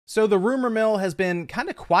So the rumor mill has been kind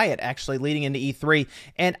of quiet actually leading into E3,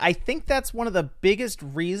 and I think that's one of the biggest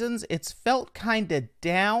reasons it's felt kind of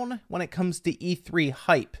down when it comes to E3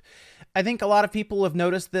 hype. I think a lot of people have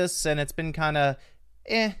noticed this, and it's been kind of,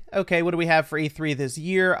 okay, what do we have for E3 this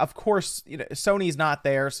year? Of course, Sony's not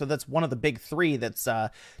there, so that's one of the big three that's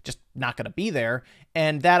just not going to be there.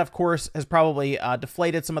 And that, of course, has probably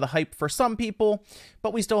deflated some of the hype for some people,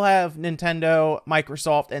 but we still have Nintendo,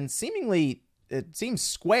 Microsoft, and seemingly it seems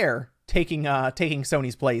Square taking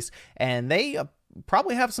Sony's place, and they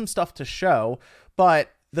probably have some stuff to show. But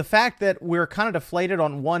the fact that we're kind of deflated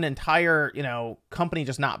on one entire company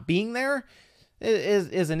just not being there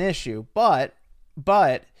is an issue. But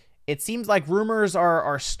it seems like rumors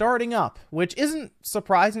are starting up, which isn't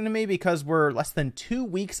surprising to me because we're less than 2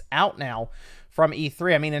 weeks out now from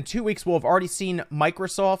E3. I mean, in 2 weeks, we'll have already seen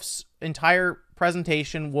Microsoft's entire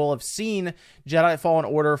presentation. We'll have seen Jedi Fallen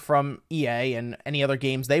Order from EA and any other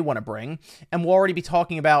games they want to bring. And we'll already be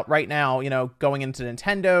talking about right now, going into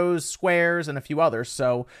Nintendo's, Square's, and a few others.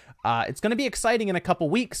 So it's going to be exciting in a couple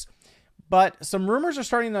weeks. But some rumors are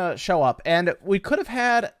starting to show up, and we could have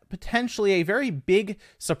had potentially a very big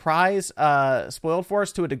surprise spoiled for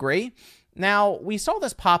us to a degree. Now, we saw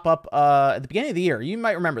this pop up at the beginning of the year. You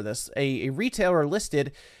might remember this. A retailer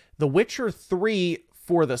listed The Witcher 3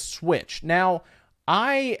 for the Switch. Now,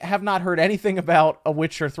 I have not heard anything about a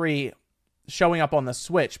Witcher 3 showing up on the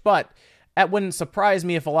Switch, but that wouldn't surprise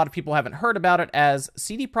me if a lot of people haven't heard about it, as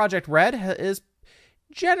CD Projekt Red is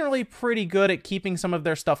generally pretty good at keeping some of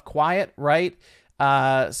their stuff quiet, right?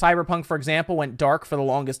 Cyberpunk, for example, went dark for the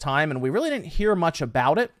longest time, and we really didn't hear much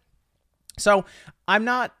about it. So I'm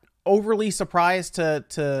not overly surprised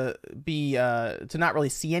to not really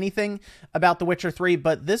see anything about The Witcher 3,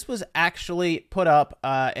 but this was actually put up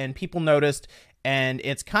and people noticed, and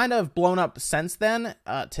it's kind of blown up since then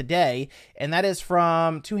today, and that is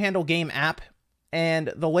from Two Handle Game App.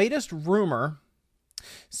 And the latest rumor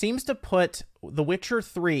seems to put The Witcher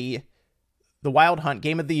 3, the Wild Hunt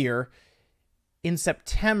Game of the Year, in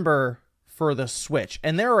September for the Switch.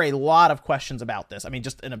 And there are a lot of questions about this. I mean,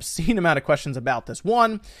 just an obscene amount of questions about this.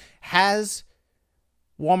 One, has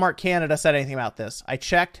Walmart Canada said anything about this? I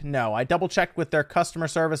checked. No. I double checked with their customer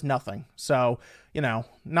service. Nothing. So,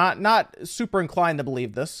 not super inclined to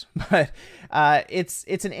believe this, but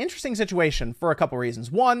it's an interesting situation for a couple reasons.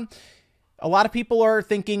 One, a lot of people are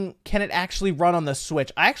thinking, can it actually run on the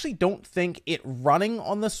Switch? I actually don't think it running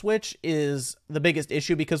on the Switch is the biggest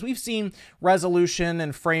issue, because we've seen resolution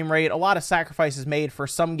and frame rate, a lot of sacrifices made for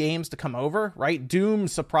some games to come over, right? Doom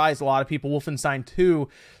surprised a lot of people. Wolfenstein 2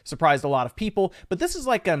 surprised a lot of people. But this is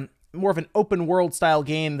like more of an open world style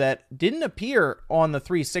game that didn't appear on the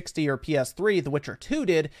 360 or PS3. The Witcher 2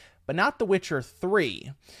 did, but not The Witcher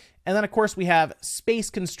 3. And then, of course, we have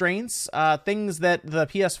space constraints, things that the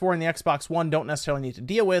PS4 and the Xbox One don't necessarily need to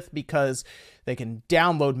deal with because they can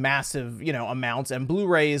download massive, amounts, and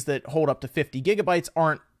Blu-rays that hold up to 50 gigabytes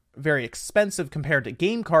aren't very expensive compared to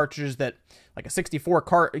game cartridges that, like a 64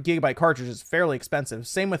 gigabyte cartridge is fairly expensive.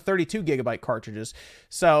 Same with 32 gigabyte cartridges.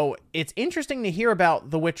 So it's interesting to hear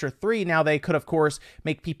about The Witcher 3. Now, they could, of course,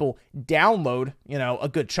 make people download, a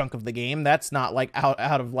good chunk of the game. That's not like out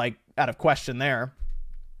of question there.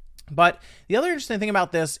 But the other interesting thing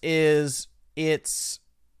about this is it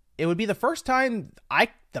would be the first time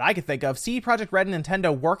that I could think of CD Projekt Red and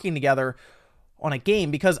Nintendo working together on a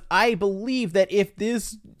game, because I believe that if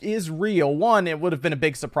this is real, one, it would have been a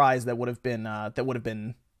big surprise that would have been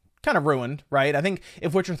kind of ruined, right? I think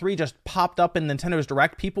if Witcher 3 just popped up in Nintendo's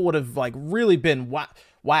Direct, people would have really been,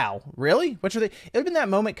 wow, really? Witcher 3? It would have been that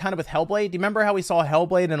moment kind of with Hellblade. Do you remember how we saw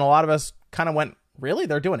Hellblade and a lot of us kind of went, really?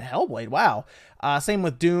 They're doing Hellblade? Wow. Same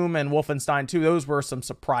with Doom and Wolfenstein 2. Those were some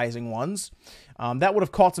surprising ones. That would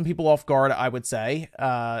have caught some people off guard, I would say,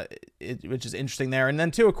 which is interesting there. And then,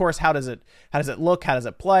 too, of course, how does it look? How does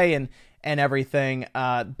it play? And everything.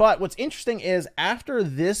 But what's interesting is after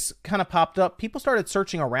this kind of popped up, people started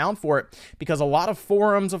searching around for it, because a lot of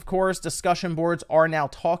forums, of course, discussion boards are now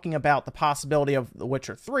talking about the possibility of The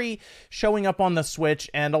Witcher 3 showing up on the Switch,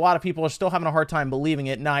 and a lot of people are still having a hard time believing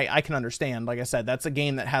it, and I can understand. Like I said, that's a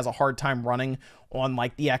game that has a hard time running on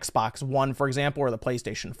like the Xbox One, for example, or the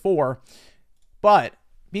PlayStation 4. But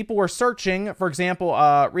people were searching, for example,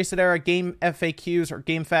 Reset Era Game FAQs or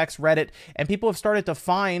GameFAQs, Reddit, and people have started to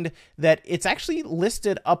find that it's actually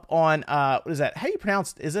listed up on, what is that? How do you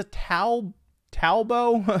pronounce it? Is it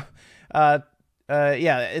Talbo?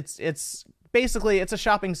 Yeah, it's basically, it's a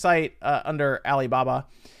shopping site under Alibaba.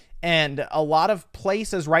 And a lot of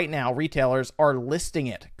places right now, retailers, are listing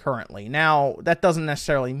it currently. Now, that doesn't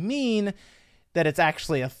necessarily mean that it's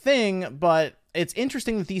actually a thing, but it's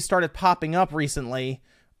interesting that these started popping up recently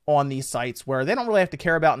on these sites where they don't really have to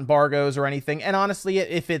care about embargoes or anything. And honestly,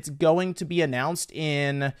 if it's going to be announced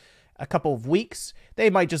in a couple of weeks, they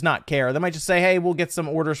might just not care. They might just say, hey, we'll get some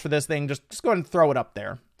orders for this thing. Just go ahead and throw it up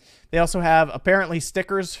there. They also have apparently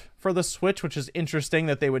stickers for the Switch, which is interesting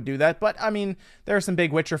that they would do that. But I mean, there are some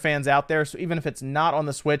big Witcher fans out there. So even if it's not on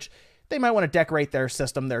the Switch, they might want to decorate their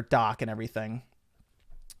system, their dock and everything.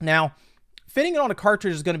 Now, fitting it on a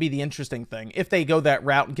cartridge is going to be the interesting thing if they go that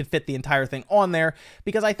route and can fit the entire thing on there,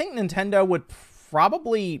 because I think Nintendo would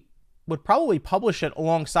probably publish it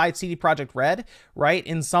alongside CD Projekt Red, right?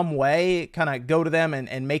 In some way, kind of go to them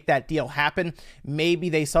and make that deal happen. Maybe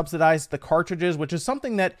they subsidize the cartridges, which is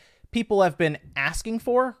something that people have been asking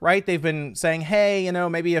for, right? They've been saying, hey,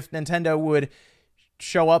 maybe if Nintendo would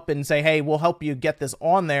show up and say, hey, we'll help you get this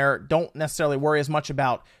on there. Don't necessarily worry as much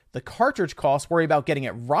about the cartridge costs, worry about getting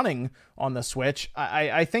it running on the Switch.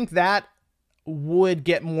 I think that would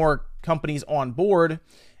get more companies on board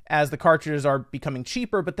as the cartridges are becoming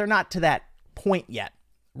cheaper, but they're not to that point yet,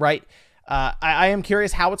 right? I am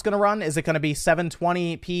curious how it's going to run. Is it going to be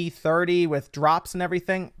 720p 30 with drops and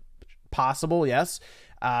everything? Possible, yes.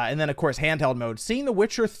 And then, of course, handheld mode. Seeing The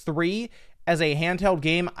Witcher 3 as a handheld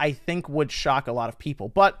game, I think would shock a lot of people.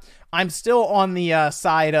 But I'm still on the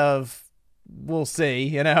side of, we'll see,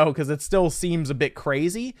 because it still seems a bit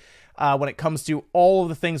crazy when it comes to all of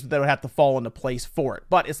the things that would have to fall into place for it.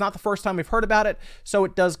 But it's not the first time we've heard about it, so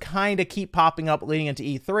it does kind of keep popping up leading into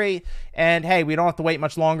E3. And hey, we don't have to wait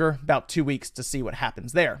much longer, about 2 weeks, to see what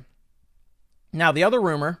happens there. Now, the other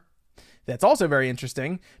rumor that's also very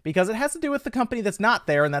interesting, because it has to do with the company that's not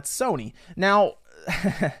there, and that's Sony. Now,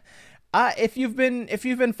 if you've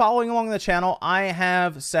been following along the channel, I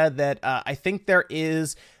have said that I think there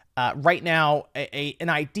is right now an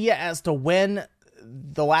idea as to when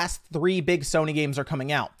the last 3 big Sony games are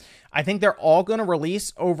coming out. I think they're all going to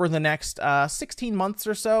release over the next 16 months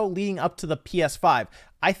or so, leading up to the PS5.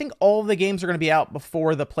 I think all of the games are going to be out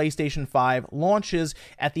before the PlayStation 5 launches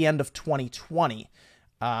at the end of 2020.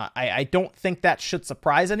 I don't think that should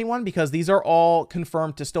surprise anyone, because these are all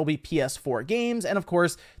confirmed to still be PS4 games. And of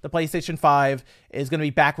course, the PlayStation 5 is going to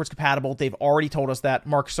be backwards compatible. They've already told us that.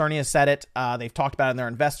 Mark Cerny has said it. They've talked about it in their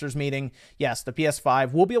investors meeting. Yes, the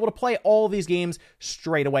PS5 will be able to play all of these games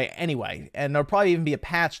straight away anyway. And there'll probably even be a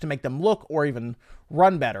patch to make them look or even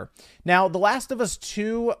run better. Now, The Last of Us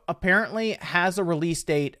 2 apparently has a release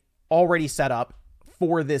date already set up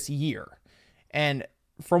for this year. And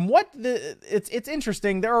from what it's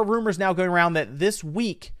interesting, there are rumors now going around that this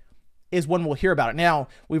week is when we'll hear about it. Now,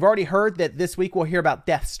 we've already heard that this week we'll hear about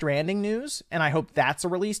Death Stranding news, and I hope that's a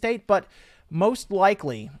release date, but most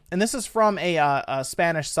likely, and this is from a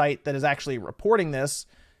Spanish site that is actually reporting this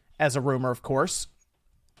as a rumor, of course,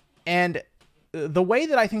 and the way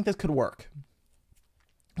that I think this could work,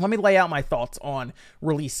 let me lay out my thoughts on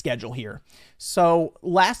release schedule here. So,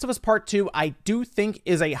 Last of Us Part 2, I do think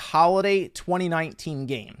is a holiday 2019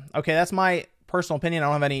 game. Okay, that's my personal opinion. I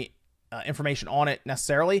don't have any information on it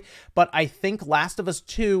necessarily, but I think Last of Us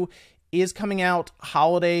 2 is coming out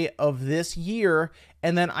holiday of this year,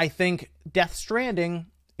 and then I think Death Stranding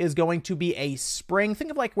is going to be a spring. Think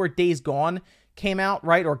of like where Days Gone came out,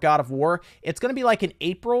 right? Or God of War. It's going to be like an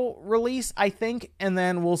April release, I think, and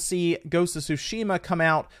then we'll see Ghost of Tsushima come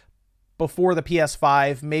out before the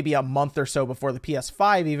PS5, maybe a month or so before the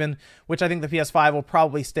PS5 even, which I think the PS5 will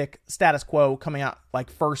probably stick status quo, coming out like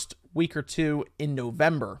first week or two in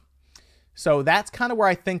November. So that's kind of where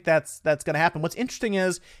I think that's going to happen. What's interesting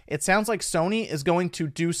is it sounds like Sony is going to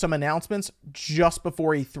do some announcements just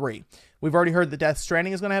before E3. We've already heard that Death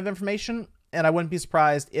Stranding is going to have information, and I wouldn't be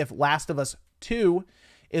surprised if Last of Us 2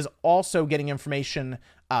 is also getting information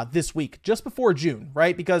this week, just before June,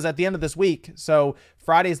 right? Because at the end of this week, so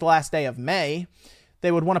Friday's the last day of May,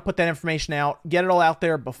 they would want to put that information out, get it all out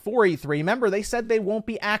there before E3. Remember, they said they won't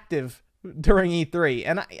be active during E3,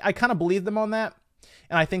 and I kind of believe them on that,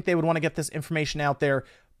 and I think they would want to get this information out there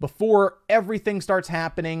before everything starts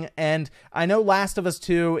happening. And I know Last of Us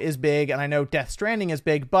 2 is big, and I know Death Stranding is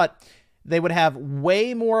big, but they would have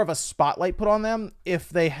way more of a spotlight put on them if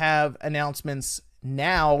they have announcements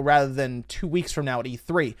now rather than 2 weeks from now at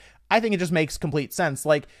E3. I think it just makes complete sense.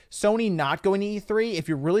 Like, Sony not going to E3, if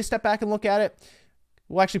you really step back and look at it,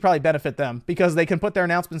 will actually probably benefit them, because they can put their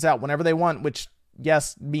announcements out whenever they want, which,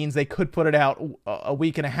 yes, means they could put it out a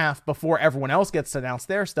week and a half before everyone else gets to announce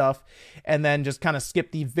their stuff, and then just kind of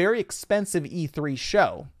skip the very expensive E3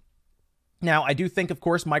 show. Now, I do think, of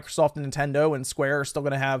course, Microsoft and Nintendo and Square are still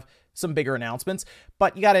going to have some bigger announcements,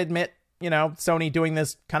 but you got to admit, Sony doing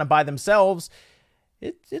this kind of by themselves,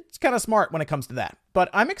 it's kind of smart when it comes to that. But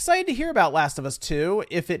I'm excited to hear about Last of Us 2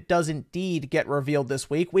 if it does indeed get revealed this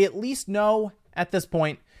week. We at least know at this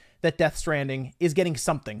point that Death Stranding is getting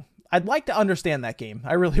something. I'd like to understand that game.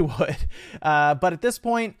 I really would. But at this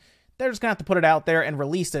point, they're just going to have to put it out there and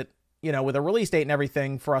release it, with a release date and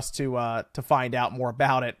everything for us to find out more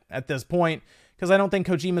about it at this point. Because I don't think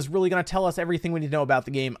Kojima's really going to tell us everything we need to know about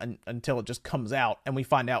the game until it just comes out and we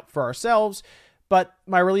find out for ourselves. But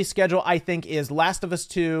my release schedule, I think, is Last of Us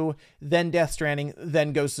 2, then Death Stranding,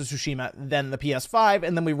 then Ghost of Tsushima, then the PS5,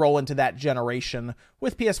 and then we roll into that generation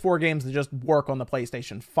with PS4 games that just work on the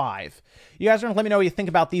PlayStation 5. You guys are going to let me know what you think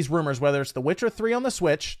about these rumors, whether it's The Witcher 3 on the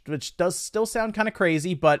Switch, which does still sound kind of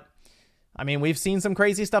crazy, but I mean, we've seen some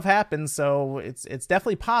crazy stuff happen, so it's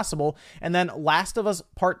definitely possible. And then Last of Us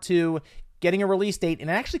Part 2 getting a release date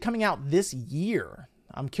and actually coming out this year.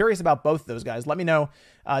 I'm curious about both of those guys. Let me know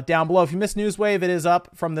down below. If you missed Newswave, it is up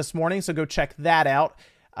from this morning, so go check that out.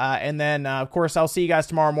 And then, of course, I'll see you guys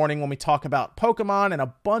tomorrow morning when we talk about Pokemon and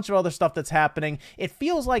a bunch of other stuff that's happening. It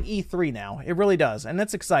feels like E3 now. It really does, and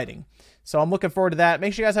it's exciting. So I'm looking forward to that.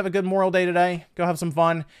 Make sure you guys have a good Memorial Day today. Go have some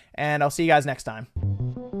fun, and I'll see you guys next time.